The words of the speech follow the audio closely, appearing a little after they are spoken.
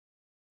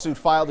Suit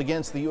filed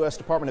against the U.S.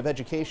 Department of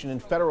Education in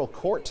federal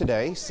court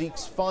today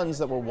seeks funds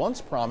that were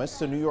once promised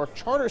to New York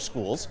charter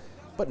schools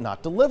but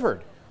not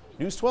delivered.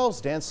 News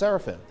 12's Dan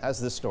Serafin has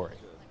this story.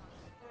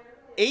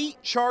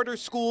 8 charter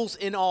schools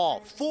in all,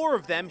 4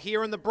 of them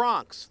here in the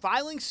Bronx,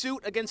 filing suit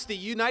against the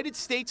United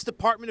States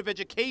Department of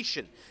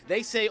Education.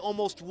 They say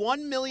almost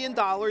 $1 million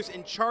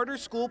in charter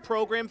school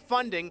program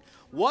funding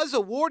was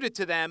awarded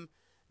to them,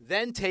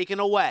 then taken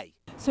away.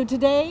 So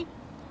today,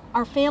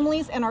 our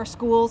families and our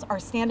schools are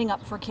standing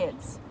up for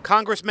kids.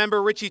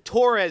 Congressmember Richie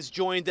Torres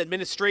joined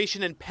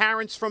administration and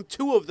parents from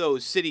 2 of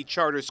those city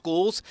charter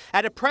schools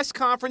at a press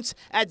conference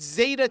at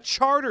Zeta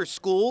Charter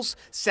Schools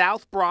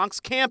South Bronx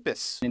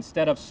campus.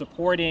 Instead of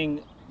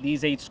supporting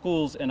these 8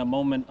 schools in a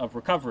moment of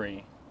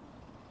recovery,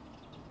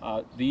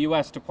 the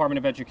U.S. Department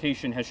of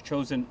Education has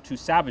chosen to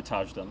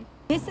sabotage them.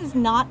 This is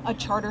not a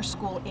charter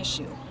school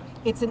issue.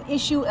 It's an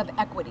issue of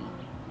equity.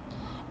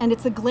 And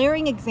it's a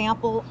glaring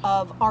example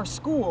of our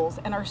schools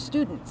and our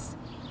students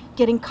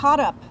getting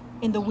caught up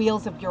in the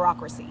wheels of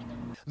bureaucracy.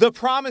 The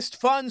promised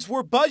funds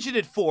were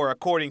budgeted for,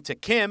 according to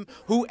Kim,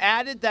 who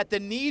added that the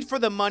need for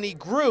the money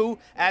grew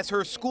as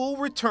her school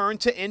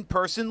returned to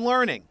in-person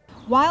learning.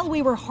 While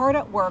we were hard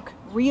at work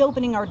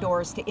reopening our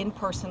doors to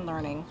in-person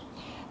learning,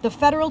 the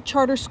federal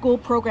charter school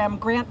program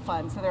grant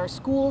funds that our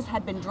schools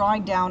had been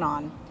drawing down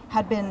on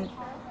had been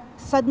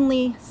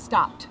suddenly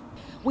stopped.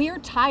 We are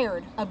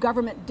tired of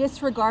government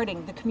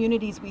disregarding the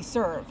communities we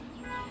serve,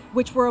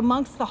 which were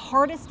amongst the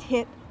hardest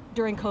hit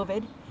during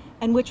COVID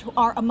and which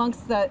are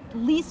amongst the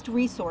least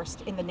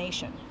resourced in the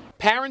nation.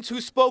 Parents who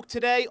spoke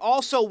today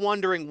also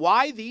wondering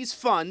why these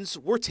funds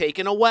were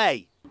taken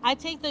away. I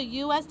take the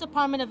U.S.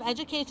 Department of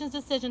Education's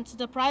decision to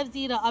deprive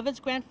Zeta of its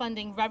grant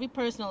funding very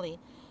personally.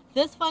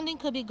 This funding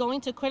could be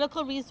going to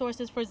critical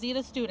resources for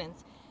Zeta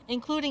students,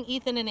 including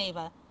Ethan and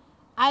Ava.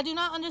 I do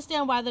not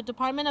understand why the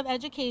Department of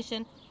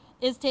Education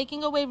is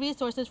taking away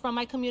resources from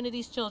my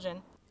community's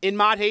children. In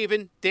Mott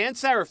Haven, Dan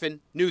Serafin,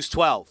 News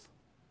 12.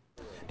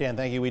 Dan,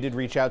 thank you. We did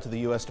reach out to the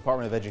U.S.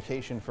 Department of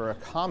Education for a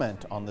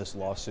comment on this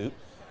lawsuit.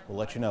 We'll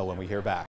let you know when we hear back.